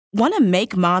Want to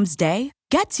make Mom's day?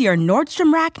 Get to your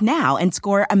Nordstrom Rack now and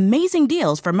score amazing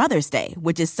deals for Mother's Day,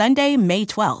 which is Sunday, May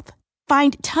 12th.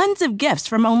 Find tons of gifts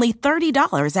from only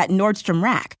 $30 at Nordstrom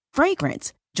Rack.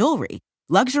 Fragrance, jewelry,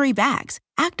 luxury bags,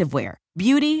 activewear,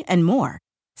 beauty, and more.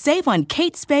 Save on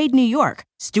Kate Spade New York,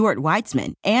 Stuart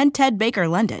Weitzman, and Ted Baker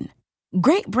London.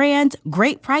 Great brands,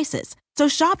 great prices. So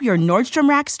shop your Nordstrom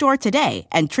Rack store today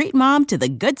and treat Mom to the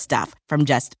good stuff from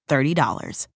just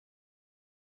 $30.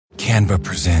 Canva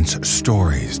presents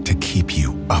stories to keep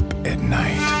you up at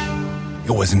night.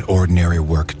 It was an ordinary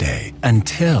workday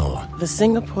until... The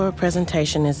Singapore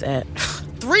presentation is at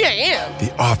 3 a.m.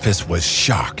 The office was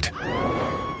shocked.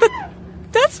 But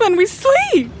that's when we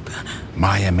sleep.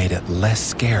 Maya made it less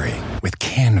scary with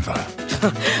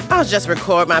Canva. I'll just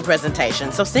record my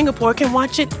presentation so Singapore can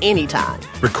watch it anytime.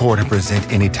 Record and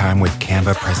present anytime with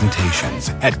Canva presentations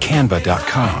at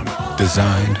canva.com.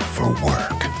 Designed for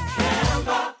work.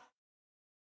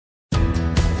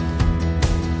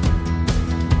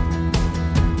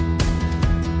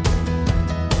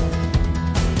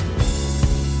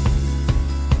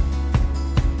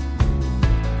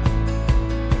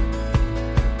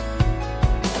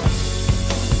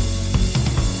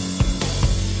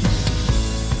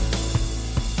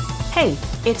 Hey,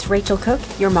 it's Rachel Cook,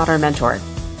 your Modern Mentor.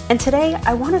 And today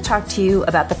I want to talk to you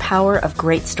about the power of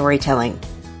great storytelling.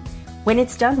 When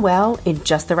it's done well in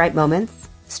just the right moments,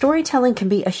 storytelling can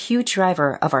be a huge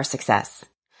driver of our success.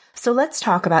 So let's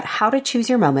talk about how to choose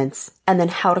your moments and then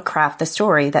how to craft the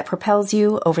story that propels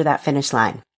you over that finish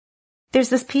line. There's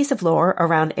this piece of lore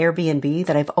around Airbnb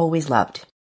that I've always loved.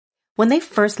 When they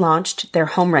first launched their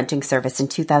home renting service in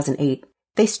 2008,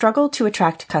 they struggled to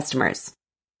attract customers.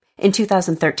 In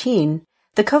 2013,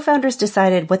 the co-founders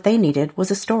decided what they needed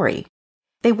was a story.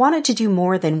 They wanted to do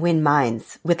more than win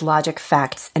minds with logic,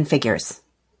 facts, and figures.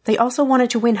 They also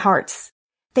wanted to win hearts.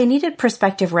 They needed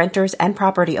prospective renters and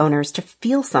property owners to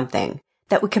feel something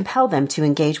that would compel them to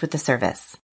engage with the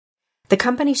service. The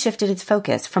company shifted its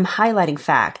focus from highlighting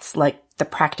facts like the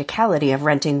practicality of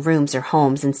renting rooms or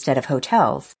homes instead of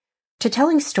hotels to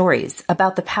telling stories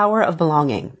about the power of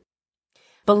belonging.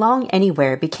 Belong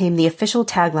Anywhere became the official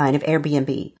tagline of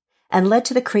Airbnb and led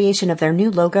to the creation of their new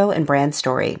logo and brand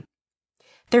story.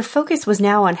 Their focus was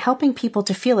now on helping people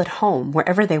to feel at home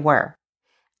wherever they were.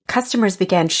 Customers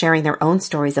began sharing their own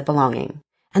stories of belonging,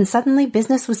 and suddenly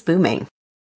business was booming.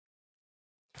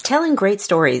 Telling great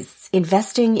stories,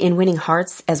 investing in winning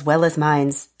hearts as well as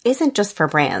minds, isn't just for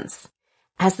brands.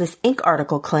 As this Inc.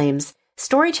 article claims,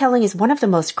 storytelling is one of the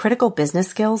most critical business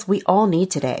skills we all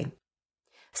need today.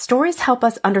 Stories help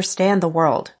us understand the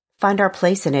world, find our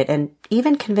place in it, and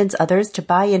even convince others to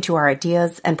buy into our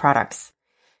ideas and products.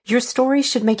 Your stories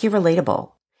should make you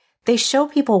relatable. They show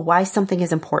people why something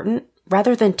is important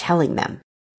rather than telling them.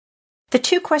 The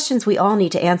two questions we all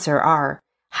need to answer are,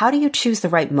 how do you choose the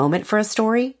right moment for a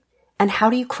story? And how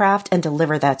do you craft and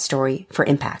deliver that story for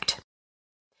impact?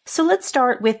 So let's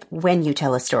start with when you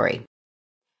tell a story.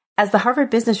 As the Harvard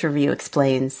Business Review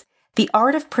explains, the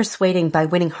art of persuading by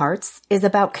winning hearts is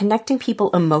about connecting people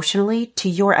emotionally to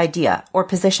your idea or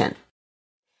position.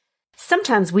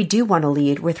 Sometimes we do want to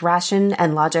lead with ration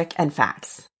and logic and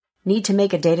facts. Need to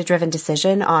make a data-driven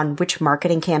decision on which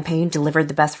marketing campaign delivered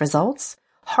the best results?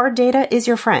 Hard data is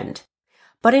your friend.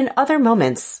 But in other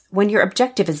moments, when your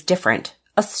objective is different,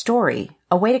 a story,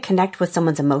 a way to connect with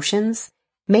someone's emotions,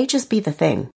 may just be the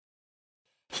thing.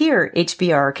 Here,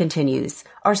 HBR continues,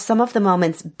 are some of the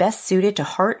moments best suited to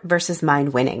heart versus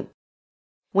mind winning.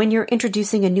 When you're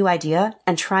introducing a new idea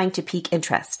and trying to pique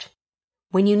interest.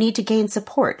 When you need to gain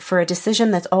support for a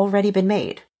decision that's already been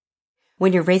made.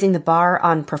 When you're raising the bar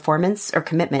on performance or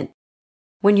commitment.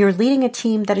 When you're leading a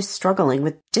team that is struggling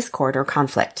with discord or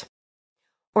conflict.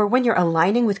 Or when you're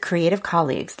aligning with creative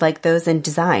colleagues like those in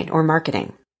design or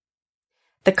marketing.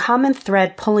 The common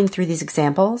thread pulling through these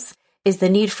examples is the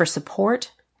need for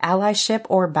support, allyship,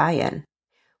 or buy-in.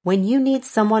 When you need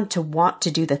someone to want to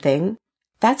do the thing,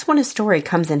 that's when a story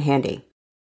comes in handy.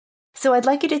 So I'd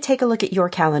like you to take a look at your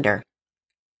calendar.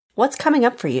 What's coming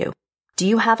up for you? Do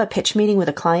you have a pitch meeting with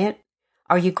a client?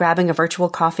 Are you grabbing a virtual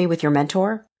coffee with your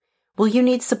mentor? Will you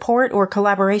need support or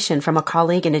collaboration from a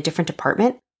colleague in a different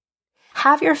department?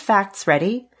 Have your facts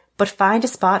ready, but find a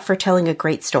spot for telling a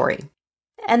great story.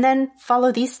 And then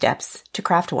follow these steps to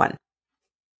craft one.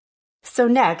 So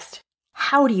next,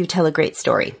 how do you tell a great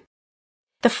story?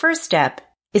 The first step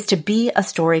is to be a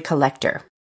story collector.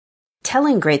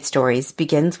 Telling great stories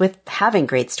begins with having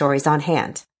great stories on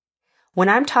hand. When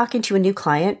I'm talking to a new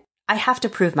client, I have to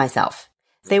prove myself.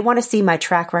 They want to see my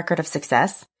track record of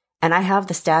success, and I have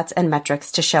the stats and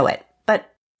metrics to show it. But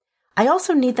I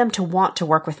also need them to want to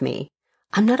work with me.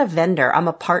 I'm not a vendor, I'm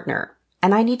a partner,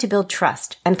 and I need to build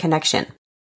trust and connection.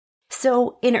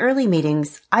 So in early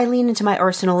meetings, I lean into my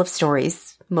arsenal of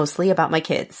stories, mostly about my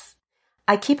kids.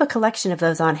 I keep a collection of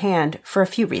those on hand for a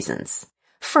few reasons.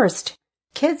 First,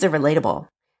 kids are relatable.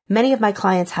 Many of my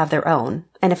clients have their own,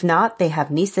 and if not, they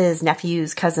have nieces,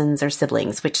 nephews, cousins, or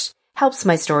siblings, which helps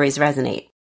my stories resonate.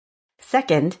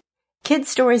 Second, kids'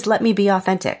 stories let me be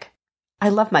authentic. I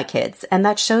love my kids, and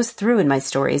that shows through in my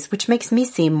stories, which makes me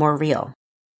seem more real.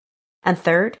 And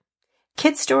third,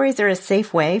 kids' stories are a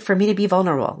safe way for me to be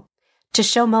vulnerable, to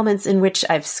show moments in which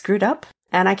I've screwed up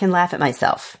and I can laugh at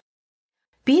myself.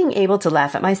 Being able to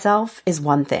laugh at myself is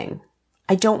one thing.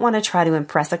 I don't want to try to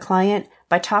impress a client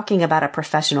by talking about a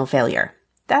professional failure.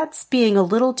 That's being a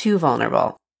little too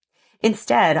vulnerable.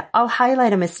 Instead, I'll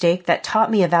highlight a mistake that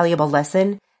taught me a valuable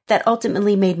lesson that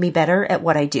ultimately made me better at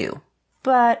what I do,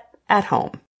 but at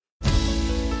home.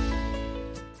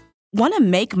 Want to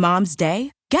make Mom's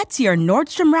Day? Get to your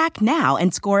Nordstrom Rack now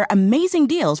and score amazing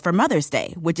deals for Mother's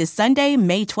Day, which is Sunday,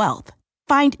 May 12th.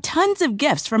 Find tons of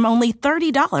gifts from only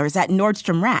 $30 at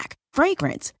Nordstrom Rack.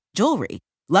 Fragrance, jewelry,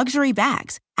 luxury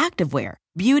bags, activewear,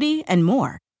 beauty, and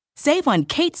more. Save on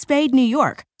Kate Spade New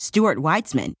York, Stuart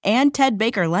Weitzman, and Ted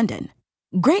Baker London.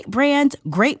 Great brands,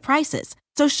 great prices.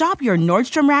 So shop your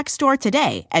Nordstrom Rack store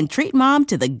today and treat Mom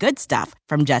to the good stuff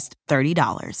from just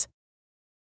 $30.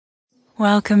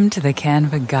 Welcome to the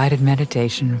Canva guided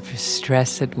meditation for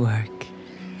stress at work.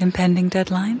 Impending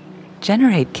deadline?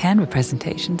 Generate Canva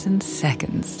presentations in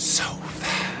seconds. So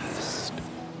fast.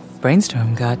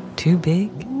 Brainstorm got too big?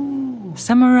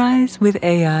 Summarize with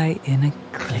AI in a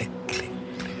click.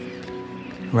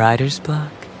 Writer's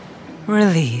block?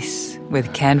 Release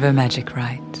with Canva Magic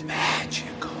Write.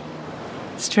 Magical.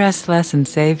 Stress less and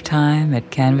save time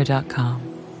at canva.com.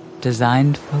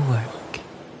 Designed for work.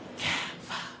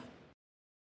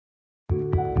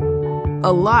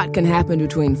 A lot can happen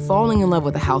between falling in love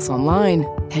with a house online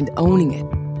and owning it.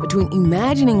 Between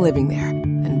imagining living there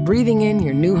and breathing in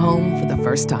your new home for the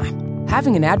first time.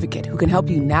 Having an advocate who can help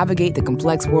you navigate the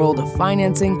complex world of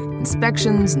financing,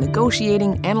 inspections,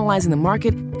 negotiating, analyzing the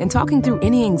market, and talking through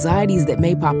any anxieties that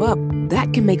may pop up,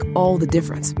 that can make all the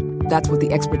difference. That's what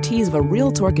the expertise of a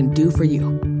Realtor can do for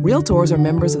you. Realtors are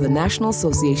members of the National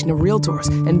Association of Realtors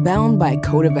and bound by a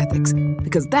code of ethics,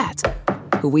 because that's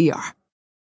who we are.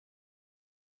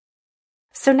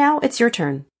 So now it's your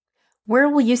turn. Where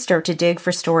will you start to dig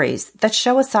for stories that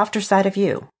show a softer side of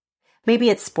you?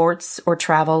 Maybe it's sports or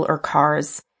travel or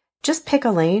cars. Just pick a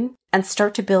lane and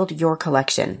start to build your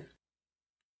collection.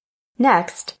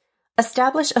 Next,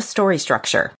 establish a story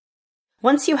structure.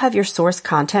 Once you have your source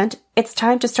content, it's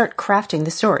time to start crafting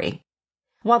the story.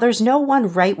 While there's no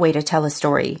one right way to tell a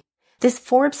story, this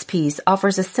Forbes piece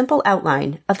offers a simple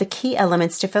outline of the key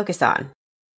elements to focus on.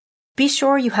 Be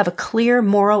sure you have a clear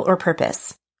moral or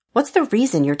purpose. What's the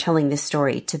reason you're telling this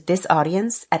story to this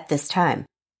audience at this time?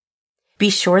 Be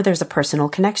sure there's a personal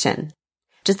connection.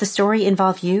 Does the story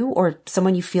involve you or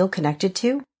someone you feel connected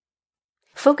to?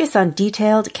 Focus on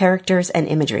detailed characters and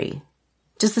imagery.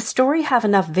 Does the story have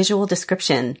enough visual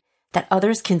description that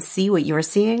others can see what you're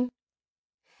seeing?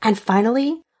 And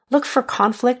finally, look for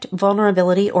conflict,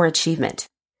 vulnerability, or achievement.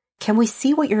 Can we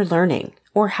see what you're learning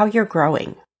or how you're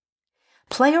growing?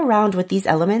 Play around with these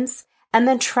elements and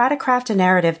then try to craft a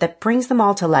narrative that brings them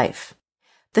all to life.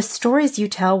 The stories you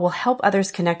tell will help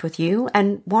others connect with you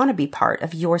and want to be part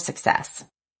of your success.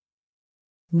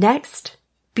 Next,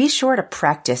 be sure to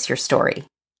practice your story.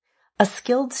 A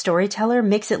skilled storyteller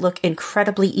makes it look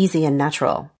incredibly easy and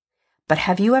natural. But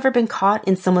have you ever been caught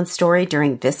in someone's story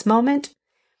during this moment?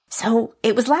 So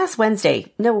it was last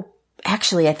Wednesday. No,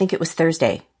 actually, I think it was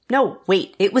Thursday. No,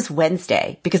 wait, it was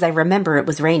Wednesday because I remember it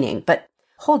was raining. But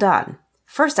hold on.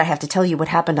 First, I have to tell you what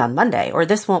happened on Monday or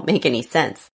this won't make any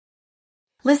sense.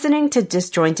 Listening to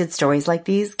disjointed stories like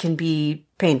these can be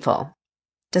painful.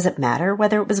 Does it matter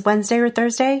whether it was Wednesday or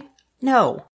Thursday?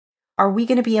 No. Are we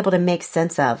going to be able to make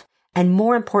sense of, and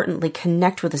more importantly,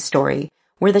 connect with a story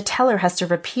where the teller has to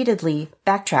repeatedly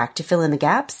backtrack to fill in the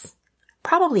gaps?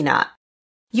 Probably not.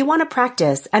 You want to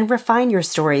practice and refine your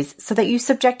stories so that you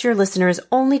subject your listeners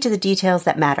only to the details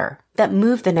that matter, that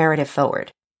move the narrative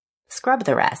forward. Scrub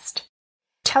the rest.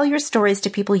 Tell your stories to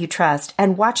people you trust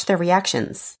and watch their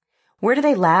reactions. Where do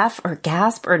they laugh or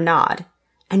gasp or nod?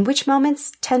 And which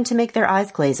moments tend to make their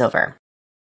eyes glaze over?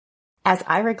 As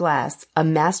Ira Glass, a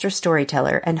master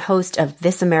storyteller and host of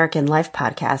This American Life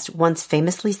podcast, once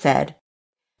famously said,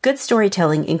 good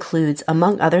storytelling includes,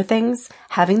 among other things,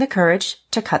 having the courage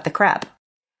to cut the crap.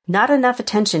 Not enough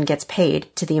attention gets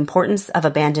paid to the importance of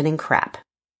abandoning crap.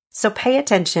 So pay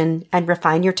attention and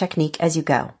refine your technique as you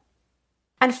go.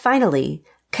 And finally,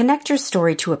 Connect your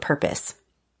story to a purpose.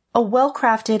 A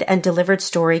well-crafted and delivered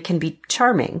story can be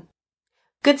charming.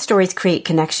 Good stories create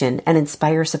connection and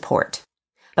inspire support.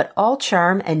 But all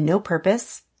charm and no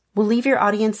purpose will leave your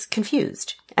audience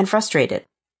confused and frustrated.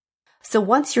 So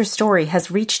once your story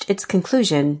has reached its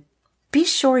conclusion, be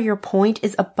sure your point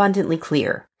is abundantly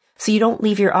clear so you don't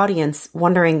leave your audience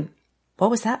wondering,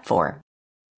 what was that for?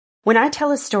 When I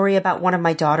tell a story about one of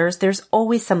my daughters, there's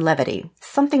always some levity,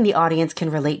 something the audience can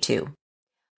relate to.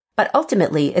 But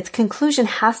ultimately, its conclusion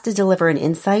has to deliver an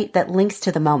insight that links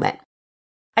to the moment.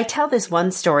 I tell this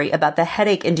one story about the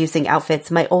headache-inducing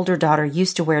outfits my older daughter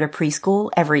used to wear to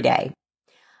preschool every day.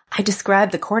 I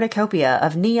describe the cornucopia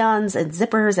of neons and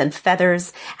zippers and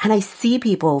feathers, and I see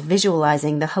people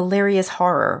visualizing the hilarious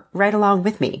horror right along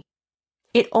with me.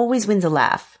 It always wins a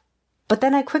laugh, but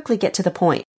then I quickly get to the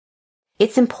point.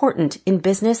 It's important in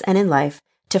business and in life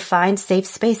to find safe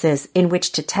spaces in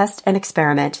which to test and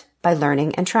experiment by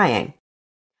learning and trying.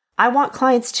 I want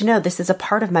clients to know this is a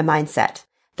part of my mindset,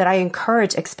 that I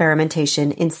encourage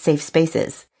experimentation in safe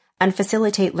spaces and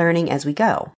facilitate learning as we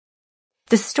go.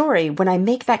 The story, when I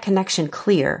make that connection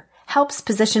clear, helps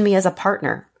position me as a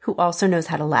partner who also knows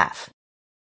how to laugh.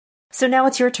 So now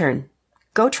it's your turn.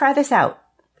 Go try this out.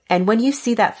 And when you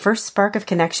see that first spark of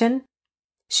connection,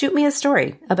 shoot me a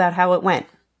story about how it went.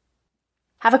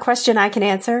 Have a question I can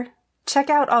answer?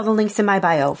 Check out all the links in my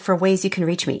bio for ways you can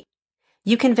reach me.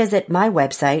 You can visit my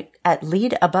website at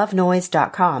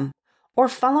leadabovenoise.com or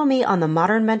follow me on the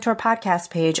Modern Mentor podcast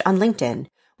page on LinkedIn,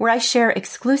 where I share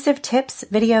exclusive tips,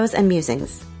 videos, and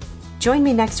musings. Join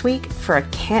me next week for a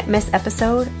can't-miss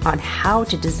episode on how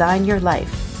to design your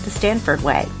life the Stanford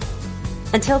way.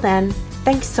 Until then,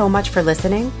 thanks so much for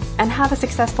listening and have a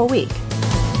successful week.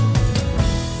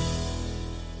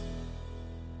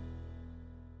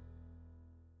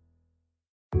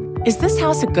 Is this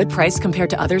house a good price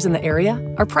compared to others in the area?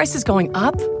 Are prices going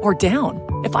up or down?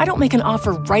 If I don't make an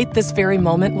offer right this very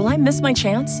moment, will I miss my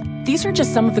chance? These are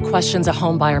just some of the questions a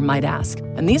home buyer might ask.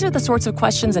 And these are the sorts of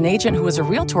questions an agent who is a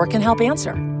Realtor can help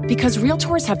answer. Because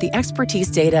Realtors have the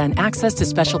expertise, data, and access to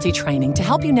specialty training to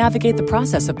help you navigate the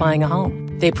process of buying a home.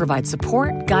 They provide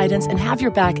support, guidance, and have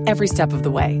your back every step of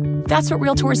the way. That's what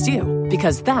Realtors do,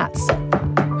 because that's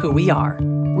who we are.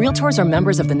 Realtors are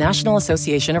members of the National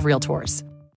Association of Realtors.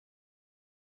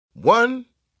 1,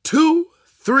 2,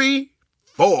 3,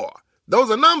 4.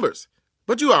 Those are numbers.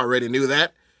 But you already knew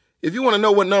that. If you want to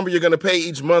know what number you're going to pay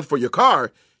each month for your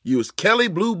car, use Kelley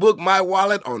Blue Book My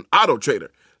Wallet on AutoTrader.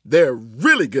 They're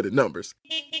really good at numbers.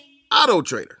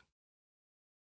 AutoTrader.